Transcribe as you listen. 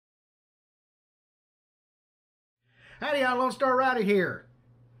Howdy, y'all, Lone Star Rider here.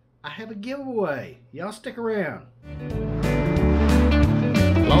 I have a giveaway. Y'all stick around.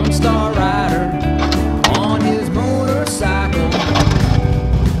 Lone Star Rider on his motorcycle,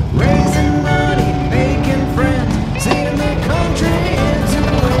 raising money, making friends, seeing the country into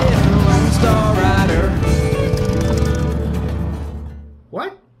it. Lone Star Rider.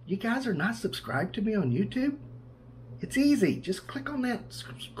 What? You guys are not subscribed to me on YouTube? It's easy. Just click on that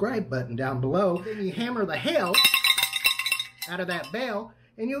subscribe button down below. Then you hammer the hell out of that bell,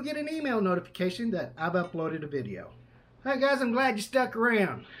 and you'll get an email notification that I've uploaded a video. Hi guys, I'm glad you stuck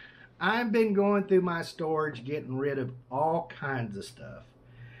around. I've been going through my storage getting rid of all kinds of stuff.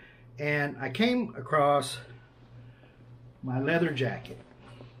 And I came across my leather jacket.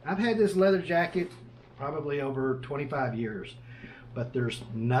 I've had this leather jacket probably over 25 years. But there's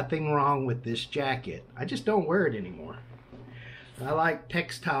nothing wrong with this jacket. I just don't wear it anymore. I like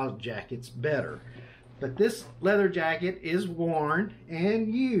textile jackets better. But this leather jacket is worn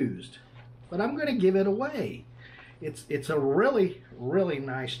and used. But I'm going to give it away. It's a really, really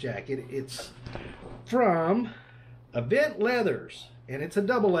nice jacket. It's from Event Leathers. And it's a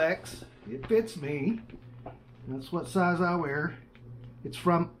XX. It fits me. That's what size I wear. It's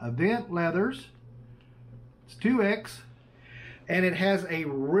from Event Leathers. It's 2X. And it has a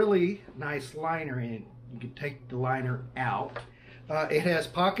really nice liner in it. You can take the liner out. It has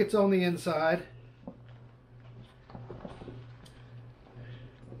pockets on the inside.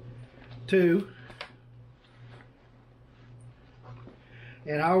 2.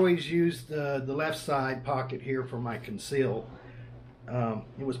 And I always use the left side pocket here for my conceal.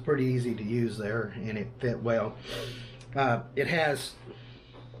 It was pretty easy to use there, and it fit well. It has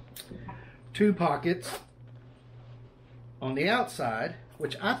 2 pockets on the outside,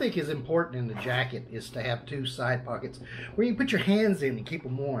 which I think is important in the jacket, is to have 2 side pockets where you can put your hands in and keep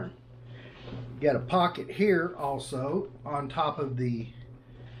them warm. You got a pocket here also on top of the,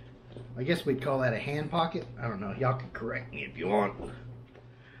 I guess we'd call that a hand pocket. I don't know, y'all can correct me if you want.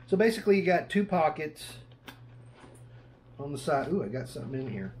 So basically you got 2 pockets on the side. Ooh, I got something in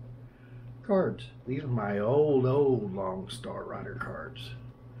here. Cards. These are my old Lone Star Rider cards.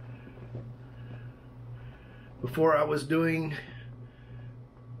 Before I was doing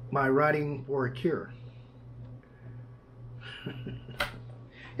my Riding for a Cure.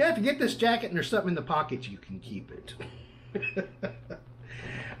 Yeah, if you get this jacket and there's something in the pockets, you can keep it.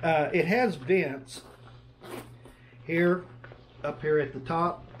 It has vents here, up here at the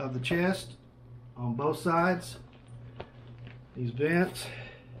top of the chest, on both sides. These vents.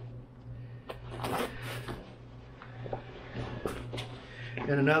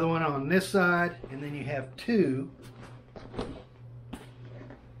 And another one on this side, and then you have 2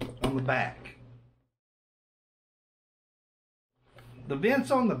 on the back. The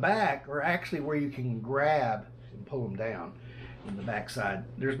vents on the back are actually where you can grab and pull them down in the back side.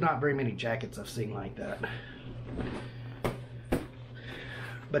 There's not very many jackets I've seen like that.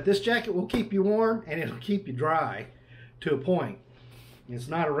 But this jacket will keep you warm and it'll keep you dry to a point. It's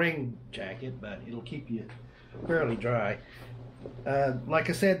not a rain jacket, but it'll keep you fairly dry. Like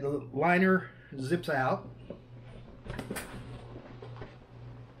I said, the liner zips out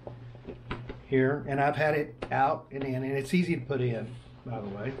here, and I've had it out and in, and it's easy to put in, by the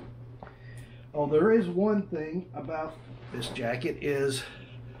way. Oh, there is one thing about this jacket is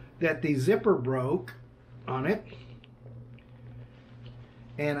that the zipper broke on it,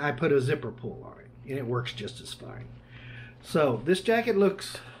 and I put a zipper pull on it, and it works just as fine. So this jacket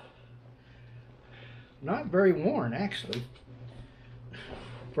looks not very worn, actually,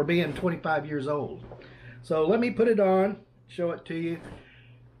 for being 25 years old. So let me put it on, show it to you,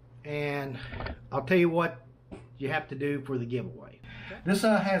 and I'll tell you what you have to do for the giveaway. This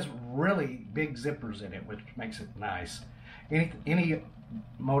has really big zippers in it, which makes it nice. Any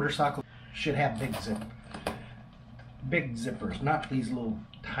motorcycle should have big zippers, not these little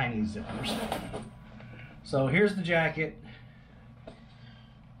tiny zippers. So here's the jacket.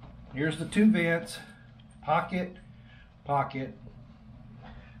 Here's the 2 vents, pocket, pocket.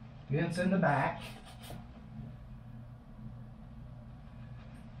 Vents in the back.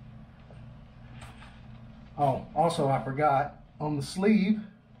 Oh, also I forgot, on the sleeve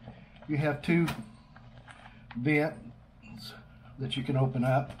you have 2 vents that you can open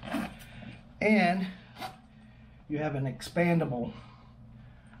up, and you have an expandable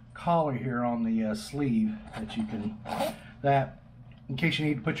collar here on the sleeve that you can, that in case you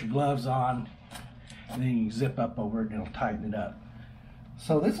need to put your gloves on, and then you zip up over it and it'll tighten it up.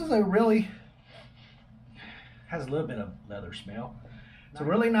 So this is a really, has a little bit of leather smell. It's a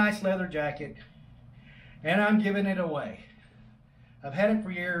really nice leather jacket, and I'm giving it away. I've had it for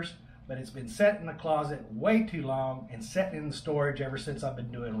years. but it's been set in the closet way too long and sitting in the storage ever since I've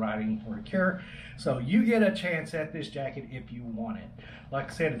been doing riding for a cure. So you get a chance at this jacket if you want it.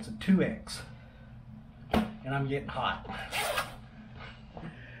 Like I said, it's a 2X, and I'm getting hot.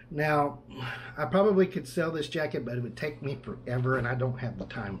 Now, I probably could sell this jacket, but it would take me forever, and I don't have the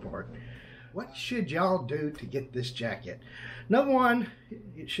time for it. What should y'all do to get this jacket? Number one,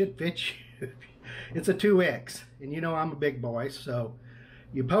 it should fit you. It's a 2X, and you know I'm a big boy, so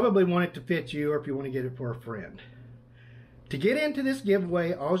you probably want it to fit you, or if you want to get it for a friend. To get into this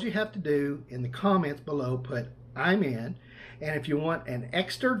giveaway, all you have to do in the comments below, put I'm in, and if you want an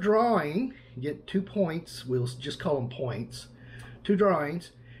extra drawing, you get 2 points. We'll just call them points. 2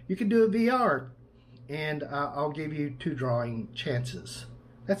 drawings. You can do a VR, and I'll give you 2 drawing chances.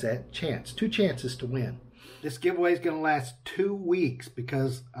 That's it, 2 chances to win. This giveaway is going to last 2 weeks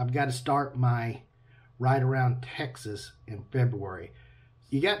because I've got to start my ride around Texas in February.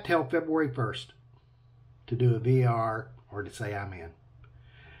 You got till February 1st to do a VR or to say I'm in.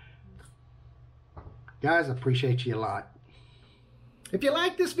 Guys, I appreciate you a lot. If you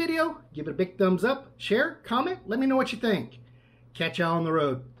like this video, give it a big thumbs up, share, comment, let me know what you think. Catch y'all on the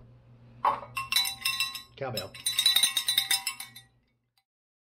road. Cowbell.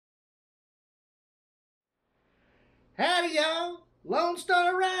 Howdy y'all, Lone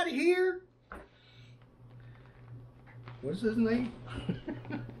Star Rider here. What's his name?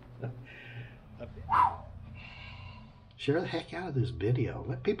 Share the heck out of this video.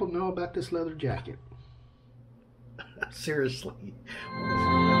 Let people know about this leather jacket. Seriously.